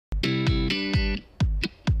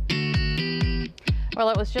Well,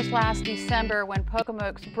 it was just last December when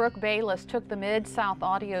Pocomoke's Brooke Bayliss took the Mid-South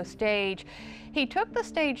Audio stage. He took the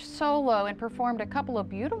stage solo and performed a couple of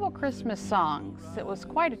beautiful Christmas songs. It was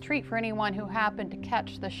quite a treat for anyone who happened to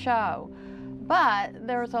catch the show. But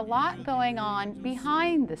there's a lot going on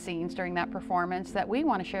behind the scenes during that performance that we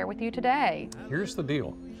want to share with you today. Here's the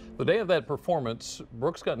deal. The day of that performance,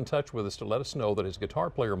 Brooks got in touch with us to let us know that his guitar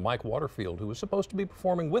player, Mike Waterfield, who was supposed to be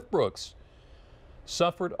performing with Brooks,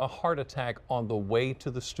 suffered a heart attack on the way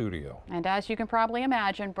to the studio. And as you can probably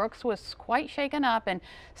imagine, Brooks was quite shaken up and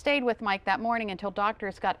stayed with Mike that morning until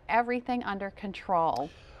doctors got everything under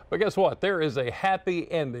control. But guess what? There is a happy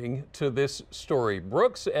ending to this story.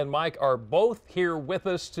 Brooks and Mike are both here with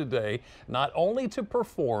us today, not only to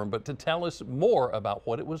perform, but to tell us more about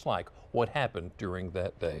what it was like, what happened during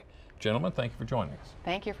that day. Gentlemen, thank you for joining us.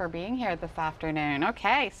 Thank you for being here this afternoon.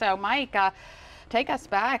 Okay, so Mike, take us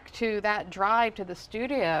back to that drive to the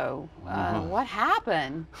studio. What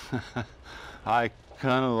happened? I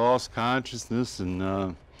kind of lost consciousness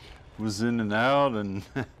and was in and out, and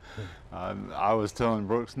I was telling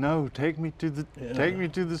Brooks, "No, take me to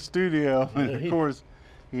the studio." And of course,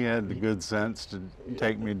 he had the good sense to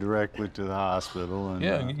take me directly to the hospital. And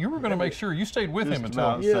yeah, you were going to make sure you stayed with him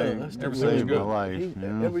until everything was good. Life.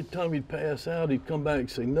 Every time he'd pass out, he'd come back and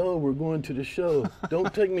say, "No, we're going to the show.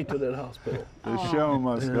 Don't take me to that hospital." The show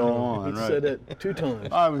must go on. He right? said that 2 times.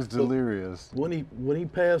 I was delirious. But when he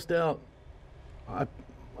passed out,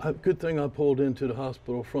 good thing I pulled into the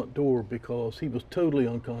hospital front door because he was totally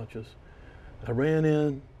unconscious. I ran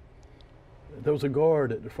in. There was a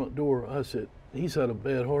guard at the front door. I said, "He's had a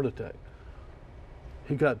bad heart attack."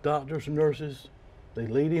 He got doctors and nurses. They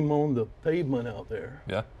laid him on the pavement out there.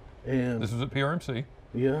 Yeah. And this was at PRMC.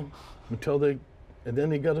 Yeah, and then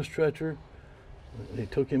they got a stretcher. They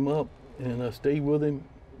took him up, and I stayed with him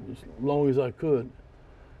as long as I could.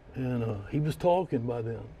 And he was talking by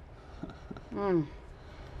then.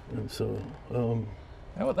 And so,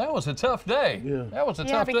 that was a tough day. Yeah. That was a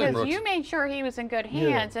tough day, because Brooks. you made sure he was in good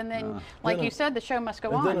hands, and then, like you said, the show must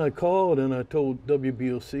go on. And then I called and I told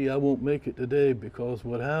WBOC I won't make it today because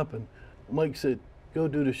what happened. Mike said, "Go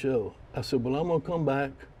do the show." I said, "Well, I'm gonna come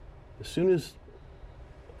back as soon as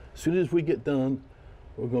we get done.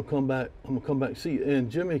 We're gonna come back. I'm gonna come back and see you."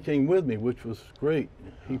 And Jimmy came with me, which was great.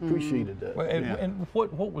 He appreciated that. Well, and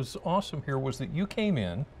what was awesome here was that you came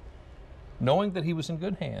in knowing that he was in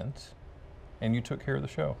good hands, and you took care of the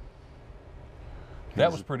show.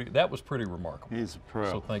 That was pretty remarkable. He's a pro.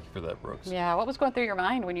 So thank you for that, Brooks. Yeah, what was going through your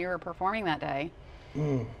mind when you were performing that day?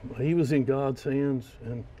 He was in God's hands,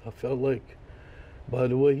 and I felt like by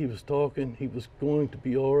the way he was talking, he was going to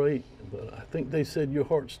be all right. But I think they said your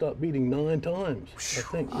heart stopped beating 9 times. I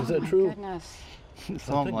think, is that true? Goodness.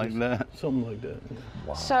 Something like that. Something like that. Yeah.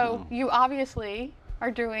 Wow. So you obviously are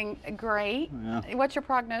doing great. Yeah. What's your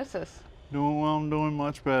prognosis? Doing well. I'm doing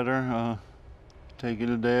much better. Take it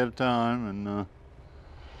a day at a time, and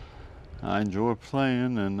I enjoy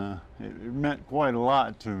playing, and it meant quite a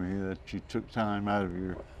lot to me that you took time out of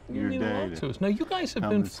your day to us. Now you guys have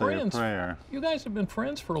been friends. You guys have been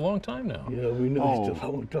friends for a long time now. Yeah, we know each other a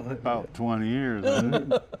long time. About 20 years.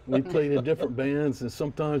 We played in different bands, and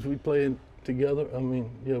sometimes we played together. I mean,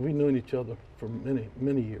 yeah, we've known each other for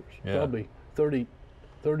many years. Yeah. Probably 30,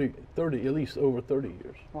 at least over 30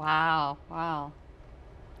 years. Wow, wow.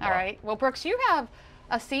 All right. Well, Brooks, you have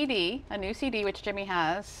a CD, a new CD, which Jimmy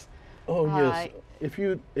has. Oh, yes. If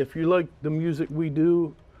you like the music we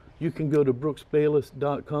do, you can go to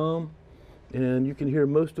brooksbayliss.com, and you can hear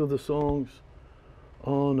most of the songs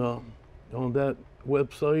on that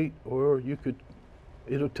website, or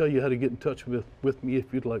it'll tell you how to get in touch with me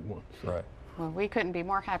if you'd like one. So. Right. Well, we couldn't be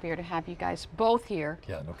more happier to have you guys both here.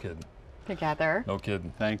 Yeah, no kidding. Together. No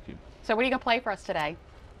kidding. Thank you. So what are you going to play for us today?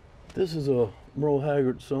 This is a Merle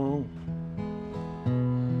Haggard song.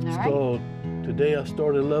 It's called "Today I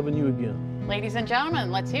Started Loving You Again." Ladies and gentlemen,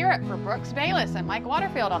 let's hear it for Brooks Bayliss and Mike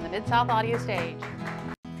Waterfield on the Mid-South Audio stage.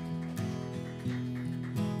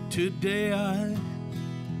 Today I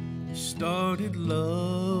started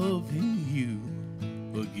loving you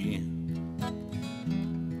again,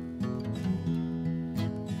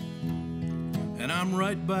 and I'm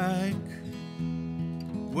right back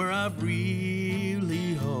where I've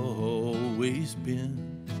really always been.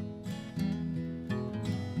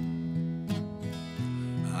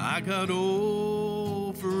 I got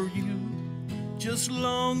over you just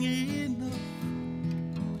long enough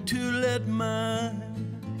to let my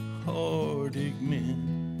heartache mend.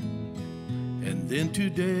 And then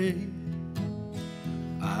today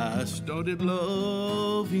I started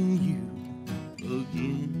loving you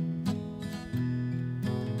again.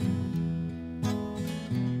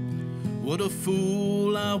 What a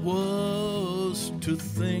fool I was to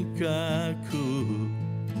think I could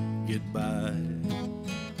get by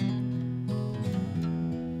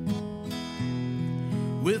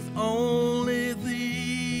with only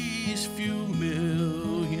these few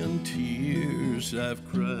million tears I've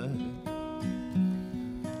cried.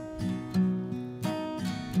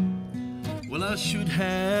 Well, I should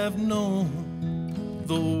have known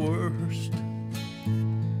the worst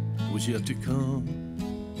was yet to come,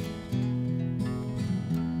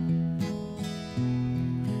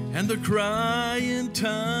 and the crying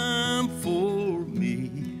time for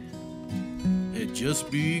me had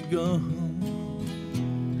just begun.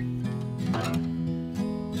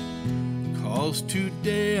 'Cause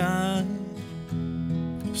today I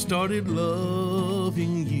started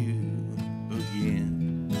loving you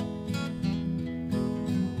again,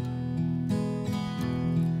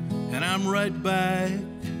 and I'm right back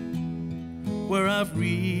where I've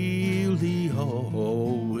really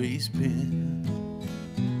always been.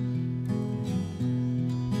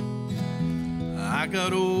 I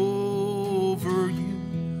got over you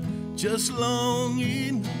just long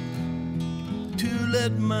enough to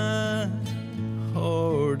let my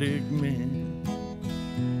heartache mend,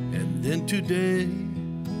 and then today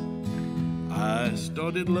I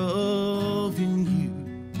started loving you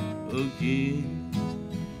again.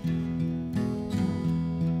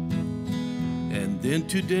 And then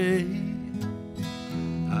today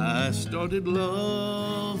I started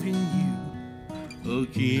loving you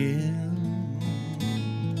again.